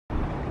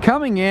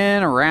Coming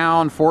in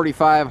around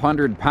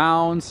 4,500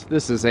 pounds.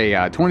 This is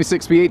a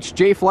 26 BH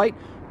J Flight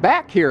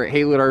back here at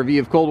Haylett RV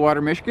of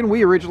Coldwater, Michigan.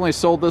 We originally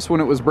sold this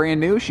when it was brand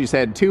new. She's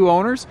had 2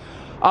 owners.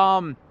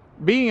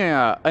 Being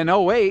an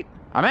 08,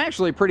 I'm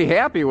actually pretty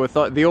happy with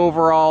the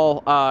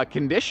overall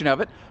condition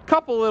of it.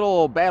 Couple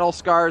little battle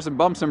scars and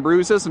bumps and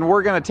bruises, and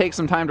we're going to take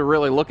some time to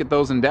really look at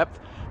those in depth.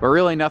 But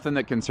really nothing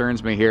that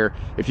concerns me here.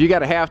 If you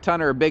got a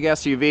half-ton or a big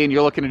SUV and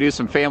you're looking to do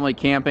some family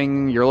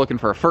camping, you're looking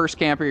for a first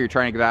camper, you're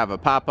trying to get out of a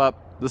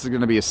pop-up, this is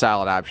going to be a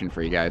solid option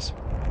for you guys.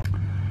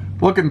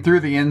 Looking through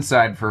the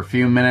inside for a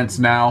few minutes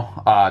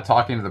now,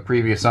 talking to the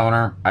previous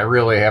owner, I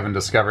really haven't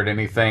discovered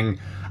anything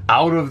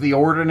out of the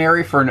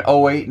ordinary for an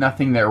 08,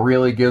 nothing that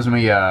really gives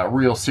me a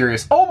real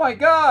serious, oh my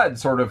god,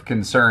 sort of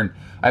concern.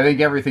 I think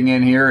everything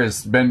in here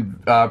has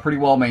been pretty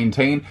well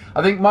maintained.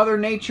 I think Mother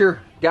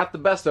Nature got the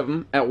best of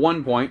them at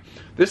one point.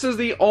 This is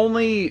the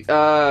only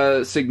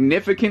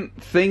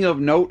significant thing of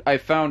note I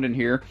found in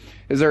here,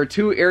 is there are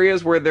 2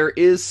 areas where there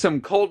is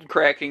some cold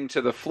cracking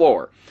to the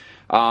floor.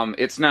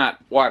 It's not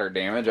water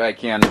damage. I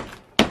can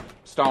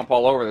stomp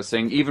all over this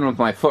thing, even with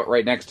my foot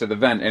right next to the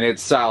vent, and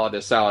it's solid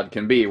as solid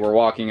can be. We're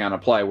walking on a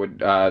plywood,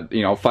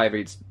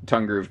 5/8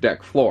 tongue groove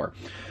deck floor.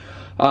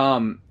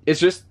 It's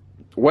just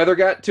weather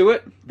got to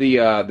it.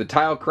 The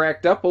tile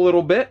cracked up a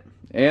little bit,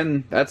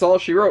 and that's all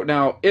she wrote.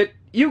 Now,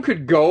 you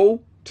could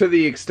go to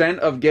the extent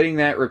of getting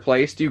that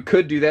replaced. You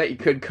could do that. You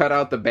could cut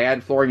out the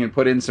bad flooring and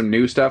put in some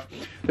new stuff.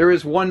 There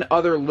is one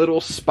other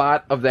little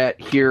spot of that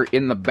here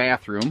in the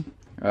bathroom.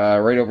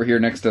 Right over here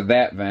next to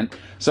that vent.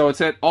 So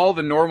it's at all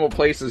the normal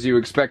places you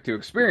expect to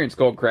experience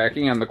cold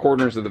cracking, on the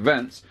corners of the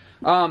vents.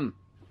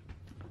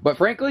 But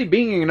frankly,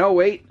 being an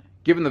 08,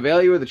 given the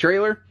value of the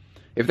trailer,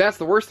 if that's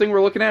the worst thing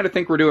we're looking at, I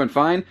think we're doing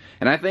fine.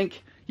 And I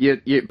think you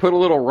put a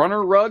little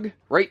runner rug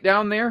right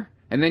down there,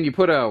 and then you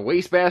put a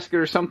wastebasket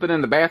or something in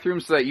the bathroom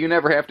so that you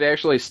never have to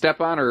actually step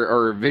on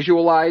or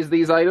visualize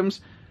these items.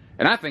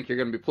 And I think you're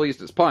going to be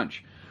pleased as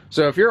punch.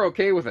 So if you're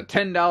okay with a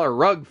 $10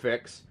 rug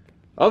fix,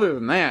 other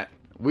than that,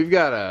 we've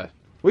got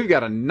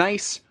a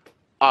nice,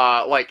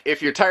 like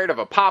if you're tired of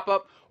a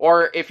pop-up,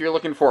 or if you're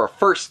looking for a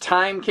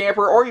first-time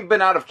camper, or you've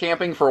been out of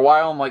camping for a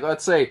while, and like,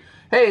 let's say,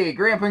 hey,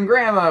 Grandpa and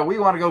Grandma, we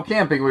want to go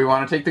camping, we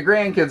want to take the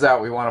grandkids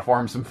out, we want to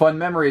form some fun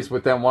memories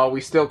with them while we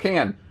still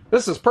can.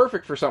 This is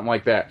perfect for something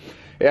like that.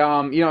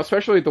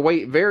 Especially with the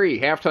weight, very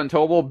half-ton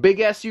towable, big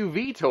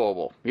SUV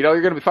towable.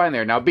 You're going to be fine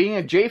there. Now, being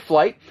a J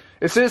Flight,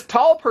 this is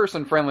tall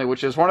person friendly,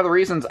 which is one of the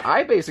reasons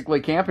I basically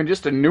camp in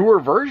just a newer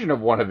version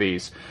of one of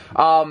these.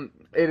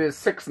 It is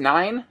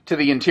 6'9" to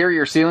the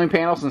interior ceiling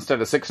panels instead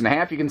of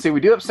 6.5. You can see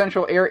we do have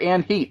central air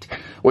and heat,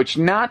 which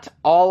not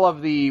all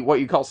of the what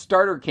you call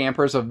starter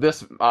campers of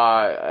this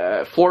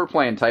floor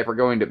plan type are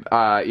going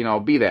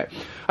to be that.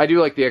 I do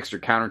like the extra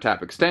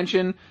countertop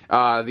extension,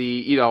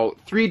 the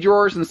 3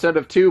 drawers instead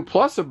of 2,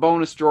 plus a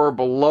bonus drawer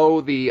below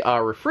the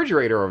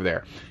refrigerator over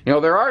there.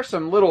 There are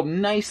some little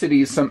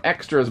niceties, some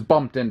extras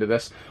bumped into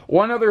this.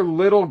 One other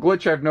little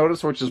glitch I've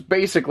noticed, which is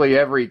basically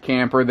every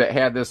camper that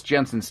had this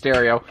Jensen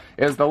stereo,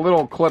 is the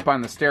little clip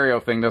on the stereo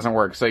thing doesn't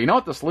work. So you know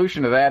what the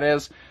solution to that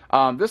is?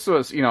 This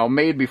was,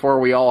 made before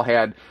we all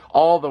had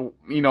all the,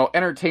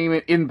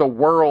 entertainment in the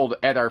world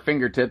at our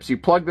fingertips. You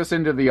plug this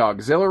into the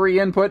auxiliary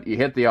input, you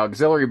hit the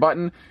auxiliary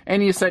button,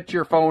 and you set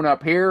your phone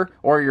up here,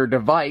 or your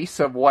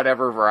device of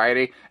whatever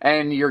variety,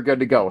 and you're good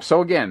to go.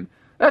 So again,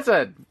 that's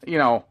a,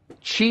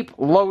 cheap,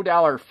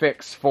 low-dollar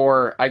fix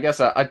for, I guess,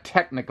 a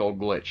technical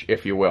glitch,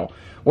 if you will.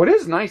 What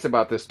is nice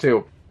about this,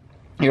 too,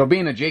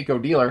 being a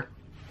Jayco dealer,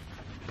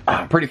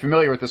 I'm pretty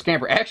familiar with this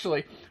camper.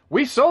 Actually,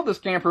 we sold this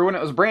camper when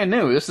it was brand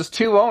new. This is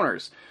 2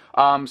 owners.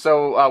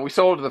 So we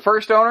sold to the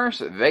first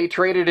owners, they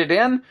traded it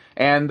in,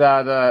 and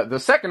the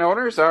second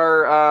owners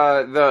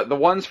are the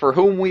ones for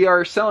whom we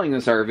are selling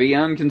this RV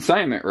on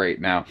consignment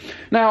right now.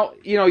 Now,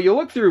 you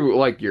look through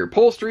like your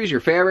upholsteries, your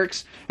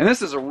fabrics, and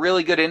this is a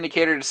really good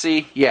indicator to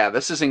see, yeah,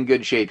 this is in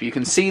good shape. You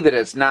can see that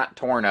it's not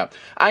torn up.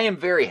 I am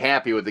very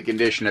happy with the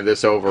condition of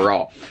this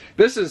overall.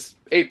 This is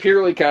a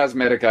purely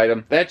cosmetic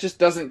item. That just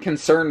doesn't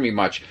concern me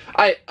much.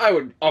 I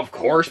would, of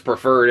course,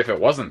 prefer it if it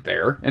wasn't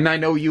there, and I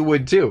know you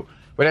would too.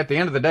 But at the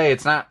end of the day,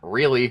 it's not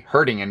really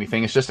hurting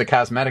anything. It's just a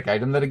cosmetic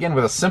item that, again,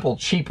 with a simple,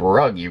 cheap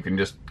rug, you can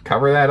just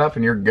cover that up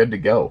and you're good to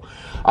go.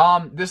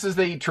 This is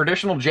the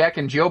traditional Jack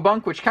and Jill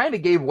bunk, which kind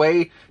of gave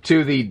way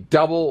to the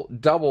double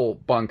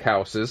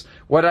bunkhouses.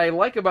 What I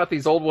like about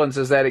these old ones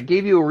is that it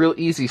gave you a real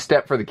easy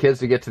step for the kids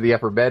to get to the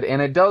upper bed,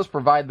 and it does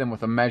provide them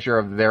with a measure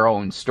of their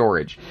own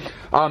storage.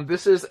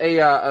 This is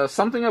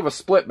something of a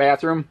split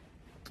bathroom.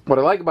 What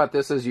I like about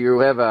this is you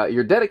have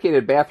your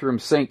dedicated bathroom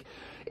sink.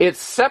 It's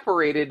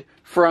separated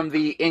from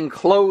the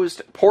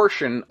enclosed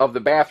portion of the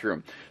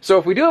bathroom. So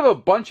if we do have a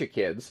bunch of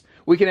kids,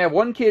 we can have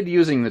one kid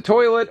using the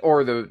toilet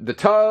or the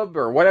tub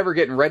or whatever,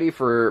 getting ready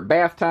for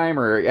bath time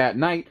or at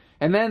night,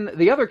 and then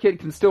the other kid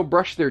can still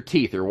brush their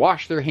teeth or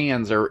wash their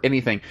hands or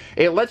anything.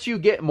 It lets you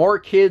get more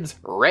kids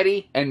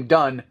ready and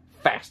done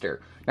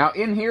faster. Now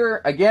in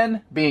here,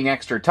 again, being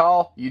extra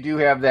tall, you do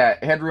have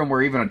that headroom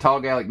where even a tall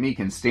guy like me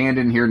can stand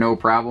in here no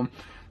problem.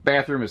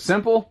 Bathroom is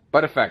simple,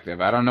 but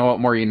effective. I don't know what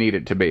more you need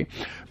it to be.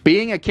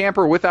 Being a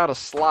camper without a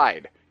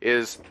slide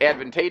is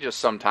advantageous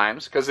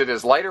sometimes because it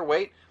is lighter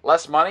weight,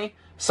 less money.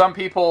 Some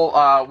people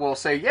will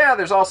say, yeah,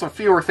 there's also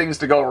fewer things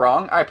to go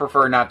wrong. I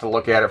prefer not to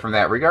look at it from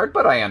that regard,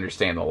 but I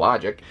understand the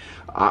logic.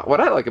 What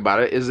I like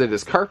about it is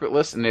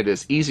carpetless and it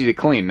is easy to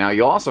clean. Now,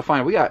 you'll also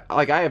find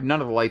I have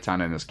none of the lights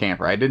on in this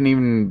camper. I didn't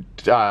even,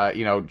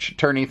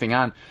 turn anything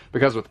on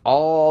because with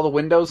all the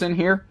windows in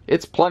here,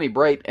 it's plenty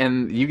bright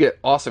and you get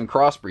awesome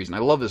cross breeze. And I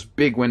love this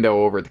big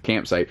window over at the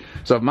campsite.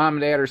 So if mom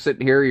and dad are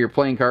sitting here, you're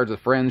playing cards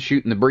with friends,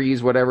 shooting the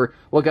breeze, whatever,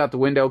 look out the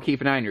window,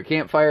 keep an eye on your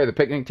campfire, the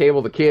picnic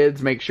table, the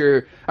kids, make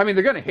sure,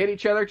 they're going to hit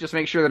each other, just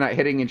make sure they're not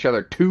hitting each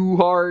other too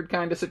hard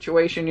kind of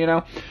situation,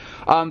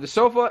 The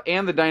sofa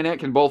and the dinette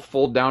can both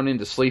fold down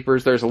into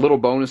sleepers. There's a little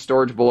bonus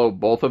storage below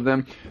both of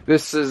them.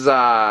 This is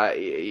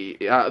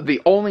the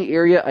only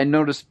area I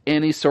noticed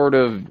any sort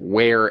of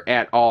wear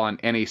at all on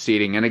any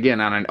seating. And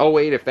again, on an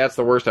 08, if that's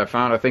the worst I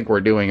found, I think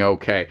we're doing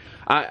okay.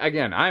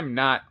 I'm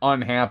not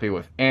unhappy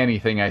with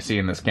anything I see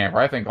in this camper.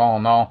 I think all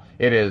in all,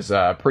 it is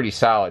pretty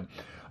solid.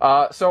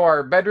 So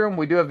our bedroom,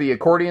 we do have the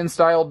accordion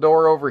style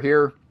door over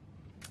here.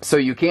 So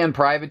you can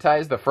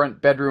privatize the front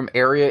bedroom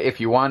area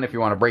if you want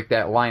to break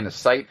that line of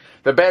sight.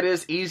 The bed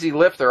is easy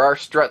lift. There are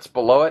struts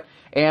below it.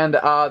 And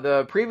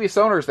the previous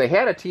owners, they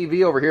had a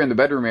TV over here in the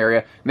bedroom area,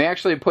 and they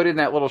actually put in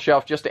that little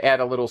shelf just to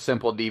add a little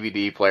simple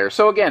DVD player.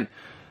 So again,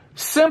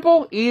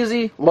 simple,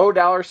 easy,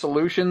 low-dollar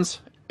solutions,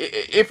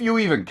 if you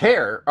even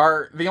care,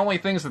 are the only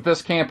things that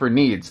this camper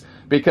needs.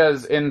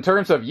 Because in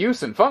terms of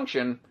use and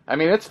function,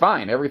 it's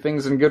fine.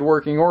 Everything's in good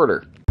working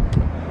order.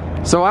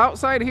 So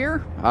outside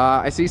here,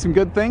 I see some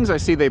good things. I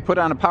see they put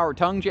on a power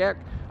tongue jack.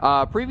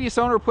 Previous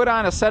owner put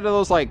on a set of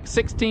those like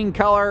 16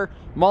 color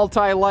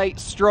multi-light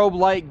strobe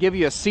light, give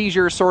you a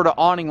seizure sort of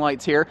awning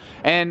lights here.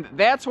 And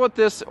that's what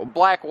this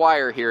black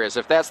wire here is.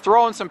 If that's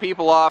throwing some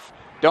people off,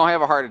 don't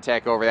have a heart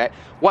attack over that.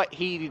 What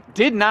he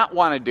did not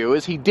want to do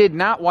is he did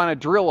not want to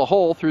drill a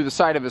hole through the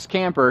side of his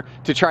camper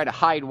to try to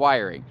hide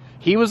wiring.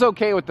 He was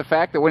okay with the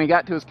fact that when he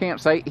got to his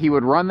campsite, he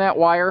would run that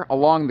wire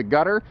along the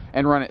gutter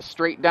and run it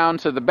straight down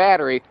to the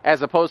battery,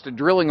 as opposed to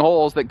drilling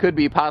holes that could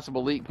be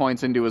possible leak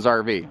points into his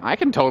RV. I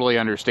can totally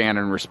understand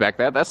and respect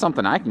that. That's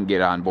something I can get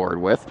on board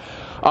with.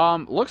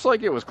 Looks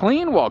like it was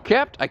clean, well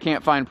kept. I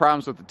can't find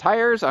problems with the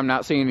tires. I'm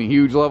not seeing any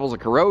huge levels of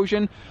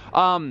corrosion.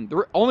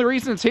 The only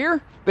reason it's here,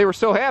 they were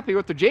so happy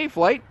with the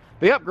J-Flight,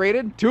 they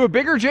upgraded to a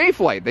bigger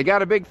J-Flight. They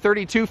got a big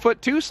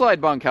 32-foot two-slide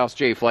bunkhouse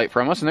J-Flight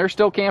from us, and they're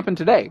still camping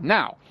today.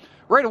 Now,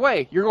 right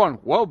away, you're going,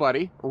 whoa,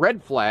 buddy,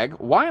 red flag.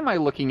 Why am I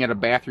looking at a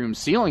bathroom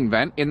ceiling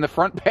vent in the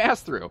front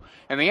pass-through?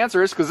 And the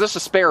answer is because this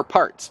is spare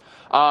parts.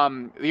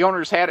 The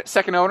owners had it,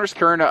 second owners,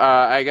 current,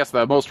 I guess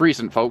the most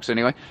recent folks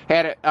anyway,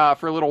 had it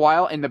for a little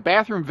while, and the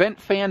bathroom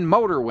vent fan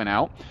motor went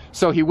out.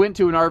 So he went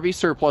to an RV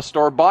surplus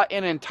store, bought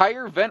an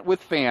entire vent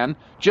with fan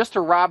just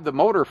to rob the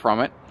motor from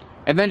it,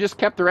 and then just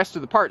kept the rest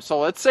of the parts. So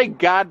let's say,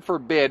 God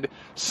forbid,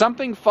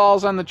 something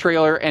falls on the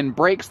trailer and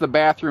breaks the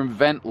bathroom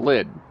vent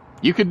lid.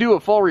 You could do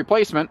a full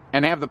replacement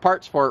and have the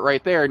parts for it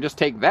right there and just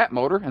take that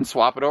motor and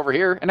swap it over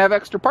here and have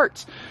extra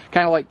parts.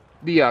 Kind of like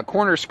the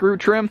corner screw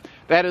trim.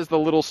 That is the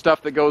little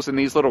stuff that goes in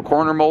these little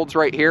corner molds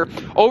right here.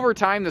 Over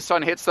time, the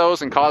sun hits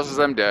those and causes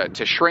them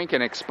to shrink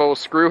and expose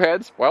screw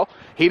heads. Well,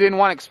 he didn't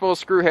want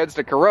exposed screw heads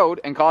to corrode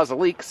and cause a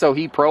leak, so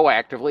he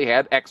proactively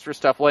had extra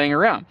stuff laying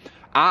around.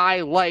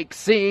 I like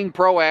seeing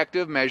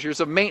proactive measures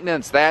of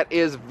maintenance. That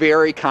is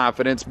very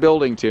confidence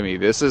building to me.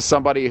 This is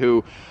somebody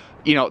who,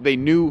 they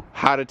knew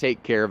how to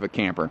take care of a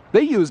camper.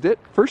 They used it,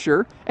 for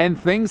sure,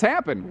 and things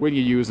happen when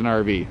you use an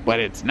RV, but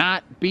it's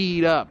not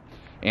beat up.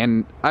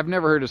 And I've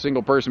never heard a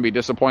single person be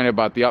disappointed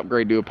about the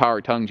upgrade to a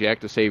power tongue jack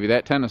to save you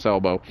that tennis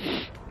elbow.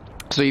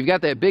 So you've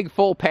got that big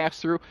full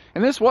pass-through,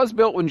 and this was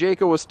built when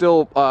Jayco was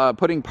still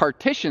putting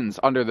partitions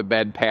under the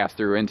bed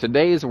pass-through. In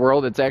today's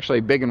world, it's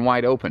actually big and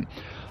wide open.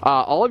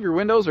 All of your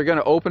windows are going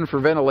to open for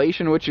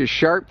ventilation, which is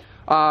sharp.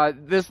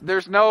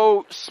 There's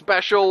no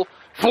special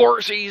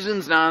Four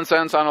Seasons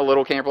nonsense on a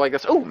little camper like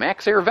this. Oh,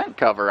 Max Air vent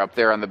cover up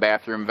there on the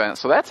bathroom vent,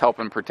 so that's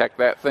helping protect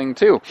that thing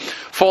too.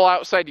 Full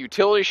outside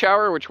utility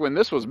shower, which when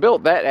this was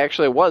built, that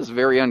actually was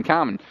very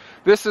uncommon.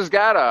 This has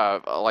got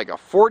like a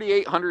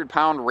 4,800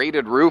 pound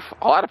rated roof.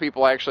 A lot of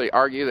people actually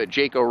argue that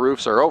Jayco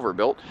roofs are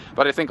overbuilt,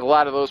 but I think a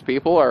lot of those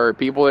people are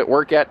people that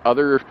work at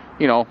other,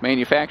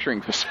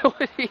 manufacturing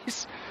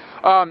facilities.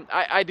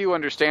 I do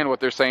understand what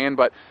they're saying,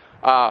 but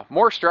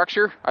more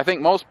structure, I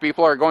think most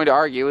people are going to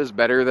argue, is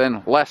better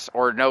than less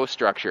or no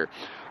structure.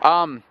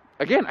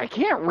 Again, I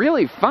can't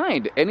really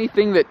find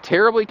anything that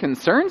terribly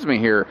concerns me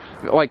here.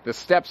 Like the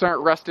steps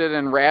aren't rusted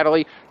and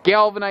rattly.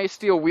 Galvanized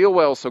steel wheel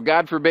wells, so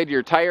God forbid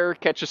your tire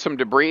catches some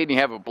debris and you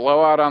have a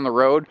blowout on the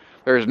road.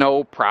 There's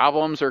no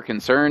problems or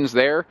concerns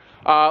there.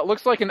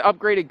 Looks like an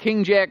upgraded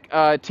King Jack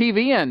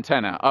TV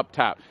antenna up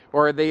top.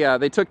 Or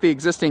they took the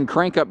existing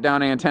crank up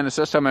down antenna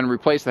system and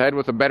replaced the head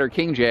with a better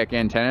King Jack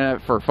antenna.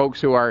 For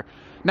folks who are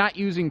not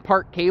using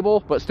part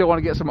cable but still want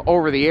to get some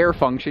over-the-air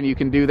function, you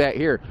can do that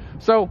here.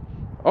 So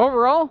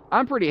overall,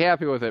 I'm pretty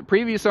happy with it.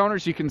 Previous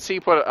owners, you can see,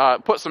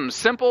 put some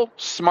simple,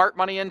 smart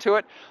money into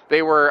it.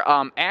 They were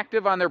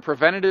active on their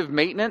preventative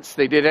maintenance.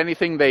 They did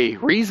anything they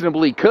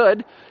reasonably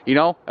could. You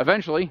know,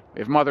 eventually,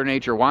 if Mother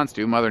Nature wants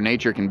to, Mother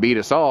Nature can beat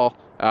us all.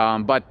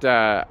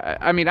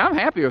 I mean, I'm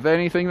happy with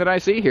anything that I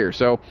see here.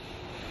 So,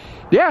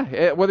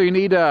 yeah, whether you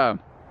need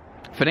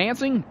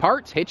financing,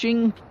 parts,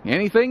 hitching,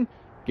 anything,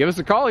 give us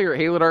a call here at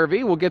Haylett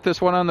RV. We'll get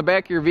this one on the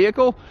back of your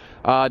vehicle,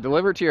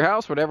 deliver it to your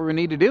house, whatever we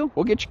need to do.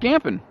 We'll get you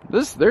camping.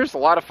 There's a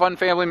lot of fun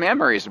family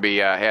memories to be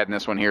had in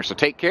this one here. So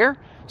take care,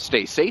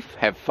 stay safe,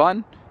 have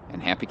fun,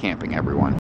 and happy camping, everyone.